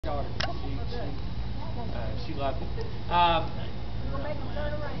She loved it. We'll make them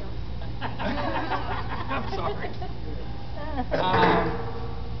turn around. I'm sorry.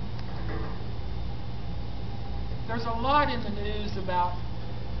 There's a lot in the news about,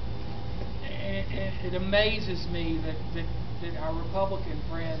 and it amazes me that our Republican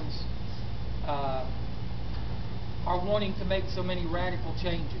friends are wanting to make so many radical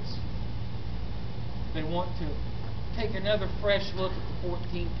changes. They want to take another fresh look at the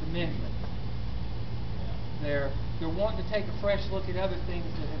 14th Amendment. They're wanting to take a fresh look at other things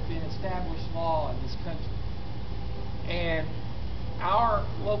that have been established law in this country. And our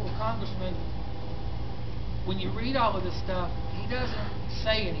local congressman, when you read all of this stuff, he doesn't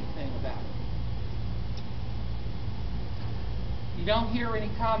say anything about it. You don't hear any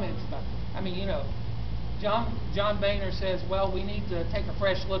comments about it. I mean, you know, John Boehner says, well, we need to take a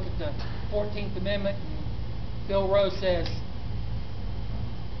fresh look at the 14th Amendment, and Phil Roe says,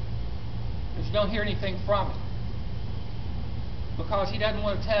 but you don't hear anything from it, because he doesn't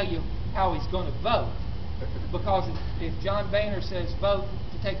want to tell you how he's going to vote. Because if John Boehner says vote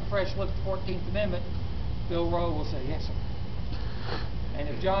to take a fresh look at the 14th Amendment, Phil Roe will say yes, sir. And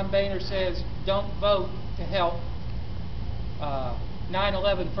if John Boehner says don't vote to help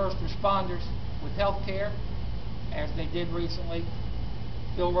 9/11 first responders with health care, as they did recently,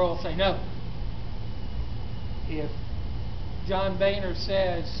 Phil Roe will say no. If John Boehner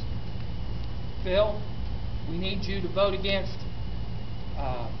says, Phil, we need you to vote against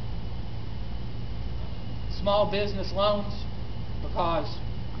small business loans because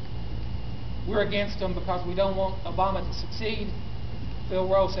we're against them because we don't want Obama to succeed, Phil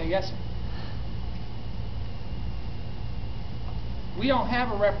Roe say yes, sir. We don't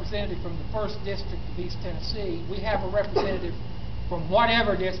have a representative from the 1st District of East Tennessee. We have a representative from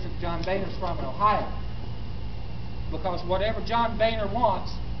whatever district John Boehner's from in Ohio. Because whatever John Boehner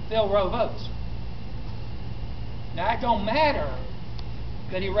wants, Phil Roe votes. Now, it don't matter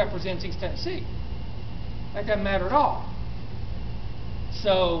that he represents East Tennessee. That doesn't matter at all.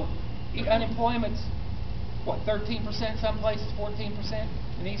 So, unemployment's, what, 13% some places, 14%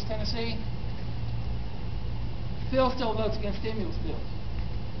 in East Tennessee? Phil still votes against stimulus bills.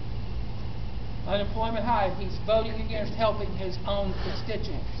 Unemployment high, he's voting against helping his own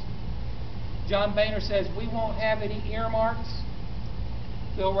constituents. John Boehner says, we won't have any earmarks.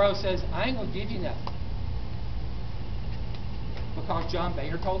 Phil Roe says, I ain't going to give you nothing. Because John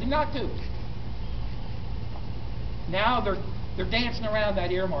Boehner told him not to. Now they're dancing around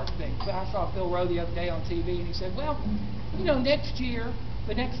that earmark thing. I saw Phil Roe the other day on TV, and he said, well, you know, next year,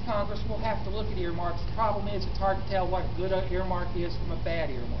 the next Congress will have to look at earmarks. The problem is it's hard to tell what a good earmark is from a bad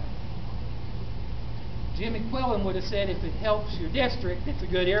earmark. Jimmy Quillen would have said if it helps your district, it's a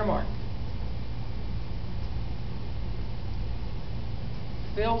good earmark.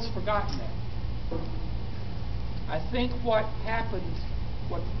 Phil's forgotten that. I think what happens,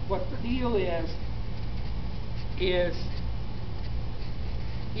 what the deal is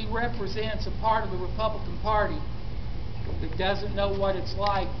he represents a part of the Republican Party that doesn't know what it's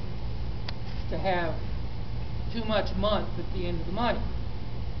like to have too much month at the end of the money.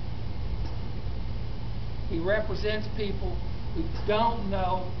 He represents people who don't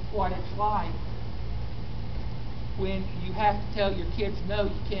know what it's like when you have to tell your kids, no,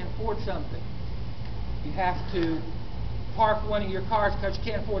 you can't afford something. You have to park one of your cars because you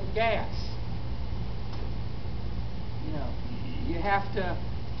can't afford the gas. You know, you have to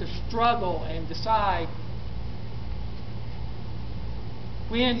struggle and decide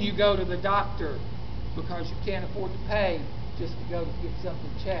when you go to the doctor because you can't afford to pay just to go to get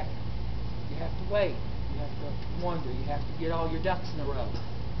something checked. You have to wait. You have to wonder. You have to get all your ducks in a row.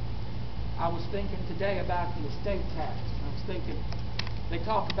 I was thinking today about the estate tax. I was thinking, they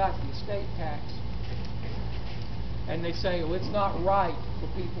talk about the estate tax, and they say, well, it's not right for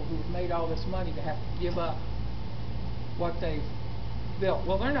people who have made all this money to have to give up what they've built.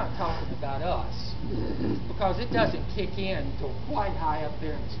 Well, they're not talking about us, because it doesn't kick in until quite high up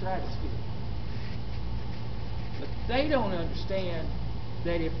there in the stratosphere. But they don't understand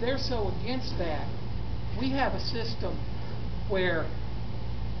that if they're so against that, we have a system where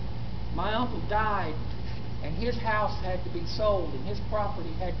my uncle died and his house had to be sold and his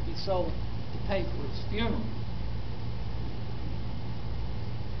property had to be sold to pay for his funeral.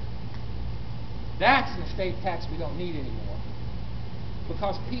 That's an estate tax we don't need anymore,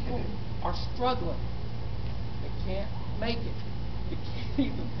 because people are struggling. They can't make it. They can't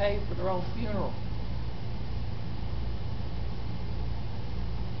even pay for their own funeral.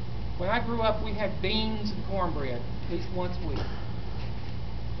 When I grew up, we had beans and cornbread at least once a week,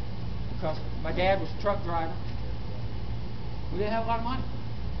 because my dad was a truck driver. We didn't have a lot of money.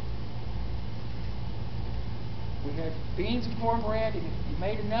 We had beans and cornbread, and if you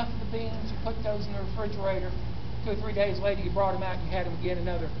made enough of the beans, you put those in the refrigerator. 2 or 3 days later, you brought them out and you had them again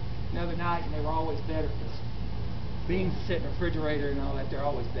another night, and they were always better because beans sit in the refrigerator and all that. They're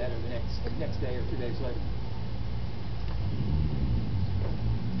always better the next day or 2 days later.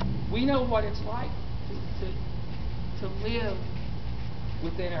 We know what it's like to live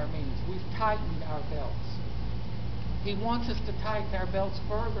within our means. We've tightened our belts. He wants us to tighten our belts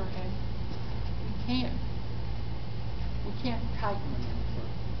further, and we can't. We can't tighten them any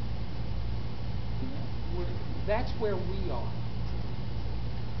further. You know, that's where we are.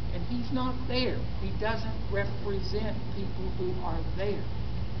 And he's not there. He doesn't represent people who are there.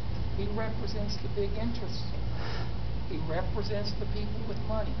 He represents the big interests. He represents the people with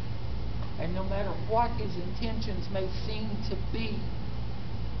money. And no matter what his intentions may seem to be,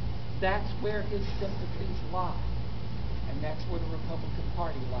 that's where his sympathies lie. And that's where the Republican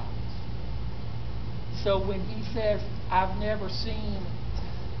Party lies. So when he says, I've never seen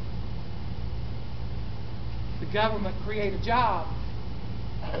the government create a job,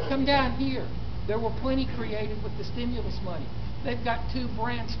 come down here. There were plenty created with the stimulus money. They've got 2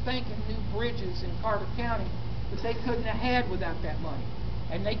 brand spanking new bridges in Carter County that they couldn't have had without that money.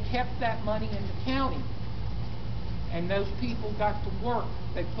 And they kept that money in the county. And those people got to work.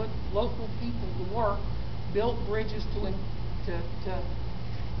 They put local people to work, built bridges to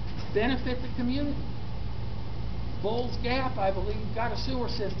benefit the community. Bulls Gap, I believe, got a sewer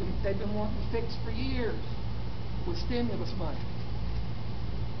system they've been wanting to fix for years with stimulus money.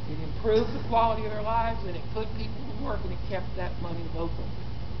 It improved the quality of their lives, and it put people to work, and it kept that money local.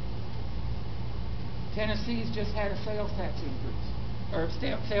 Tennessee's just had a sales tax increase, or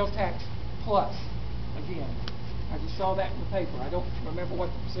sales tax plus again. I just saw that in the paper. I don't remember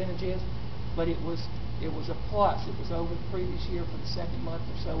what the percentage is, but it was a plus. It was over the previous year for the 2nd month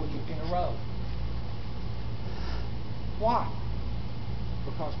or so in a row. Why?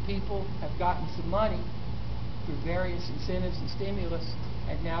 Because people have gotten some money through various incentives and stimulus,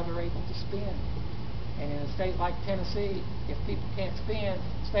 and now they're able to spend. And in a state like Tennessee, if people can't spend,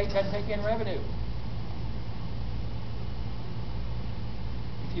 the state doesn't take in revenue.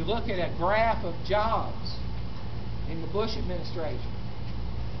 If you look at a graph of jobs in the Bush administration,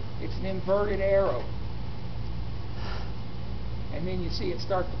 it's an inverted arrow. And then you see it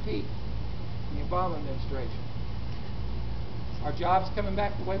start to peak in the Obama administration. Are jobs coming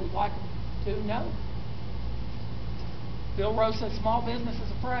back the way we'd like them to? No. Phil Roe says small business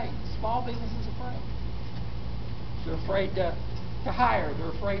is afraid. Small business is afraid. They're afraid to hire. They're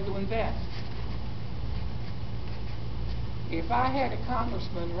afraid to invest. If I had a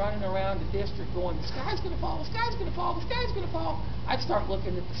congressman running around the district going, the sky's going to fall, the sky's going to fall, the sky's going to fall, I'd start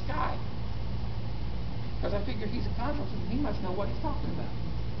looking at the sky. Because I figure he's a congressman. He must know what he's talking about.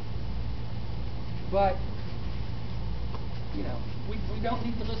 But, you know, we don't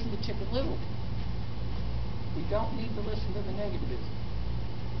need to listen to Chicken Little. We don't need to listen to the negativism.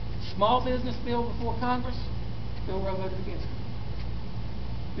 Small business bill before Congress, Phil Roe voted against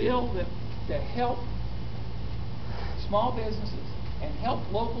it. Bill that help small businesses and help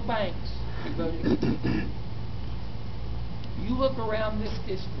local banks, he voted against it. You look around this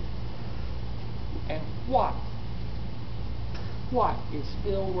district, and what is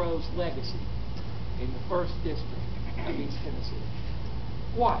Phil Roe's legacy in the 1st District of East Tennessee?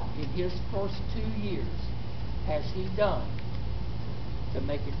 What, in his first 2 years, has he done to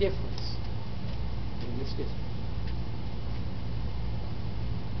make a difference in this district?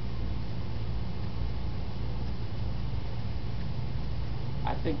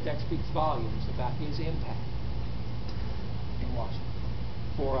 I think that speaks volumes about his impact in Washington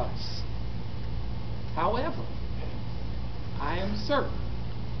for us. However, I am certain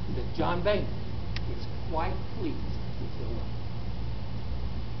that John Boehner is quite pleased with Phil Roe.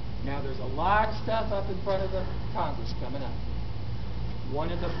 Now, there's a lot of stuff up in front of the Congress coming up.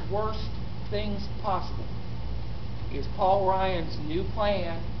 One of the worst things possible is Paul Ryan's new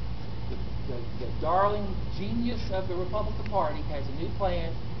plan. The darling genius of the Republican Party has a new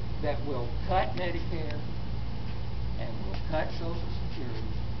plan that will cut Medicare and will cut Social Security.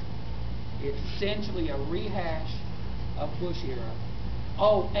 It's essentially a rehash of Bush era.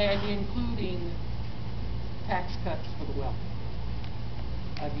 Oh, and including tax cuts for the wealthy.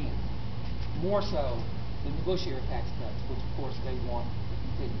 Again, more so than the Bush era tax cuts, which of course they want to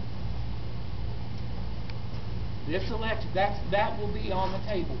continue. This election, that will be on the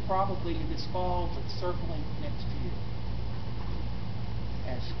table probably this fall, but certainly next year.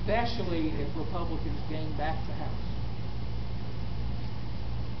 Especially if Republicans gain back the House.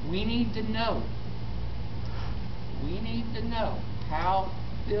 We need to know how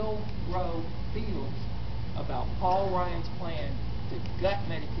Phil Roe feels about Paul Ryan's plan to gut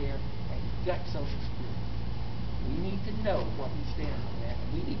Medicare and gut Social Security. We need to know what he stands on that, and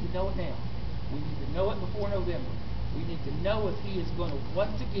we need to know it now. We need to know it before November. We need to know if he is going to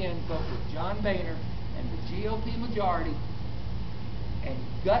once again vote with John Boehner and the GOP majority and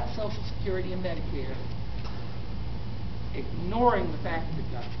gut Social Security and Medicare, ignoring the fact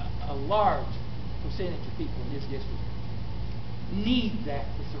that a large percentage of people in his district need that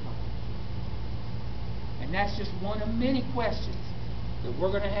to survive. And that's just one of many questions that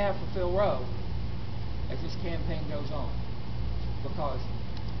we're going to have for Phil Roe as this campaign goes on. Because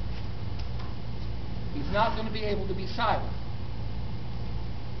he's not going to be able to be silent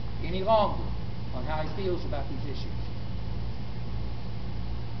any longer on how he feels about these issues.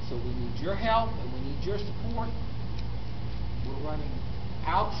 So we need your help and we need your support. We're running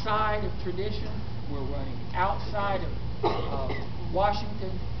outside of tradition. We're running outside of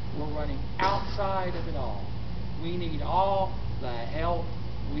Washington. We're running outside of it all. We need all the help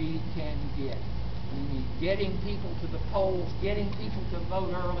we can get. We need getting people to the polls, getting people to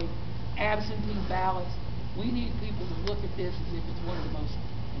vote early, absentee ballots. We need people to look at this as if it's one of the most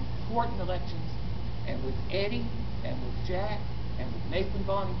important elections. And with Eddie and with Jack and with Nathan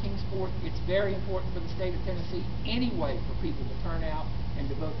Vaughn in Kingsport, it's very important for the state of Tennessee anyway for people to turn out and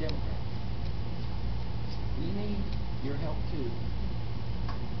to vote Democrat. We need your help too.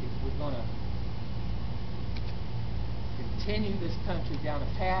 If we're going to continue this country down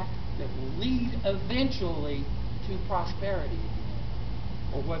a path that will lead eventually to prosperity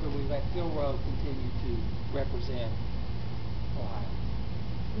again, or whether we let Phil Roe continue to represent Ohio.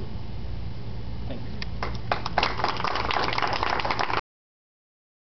 Thank you.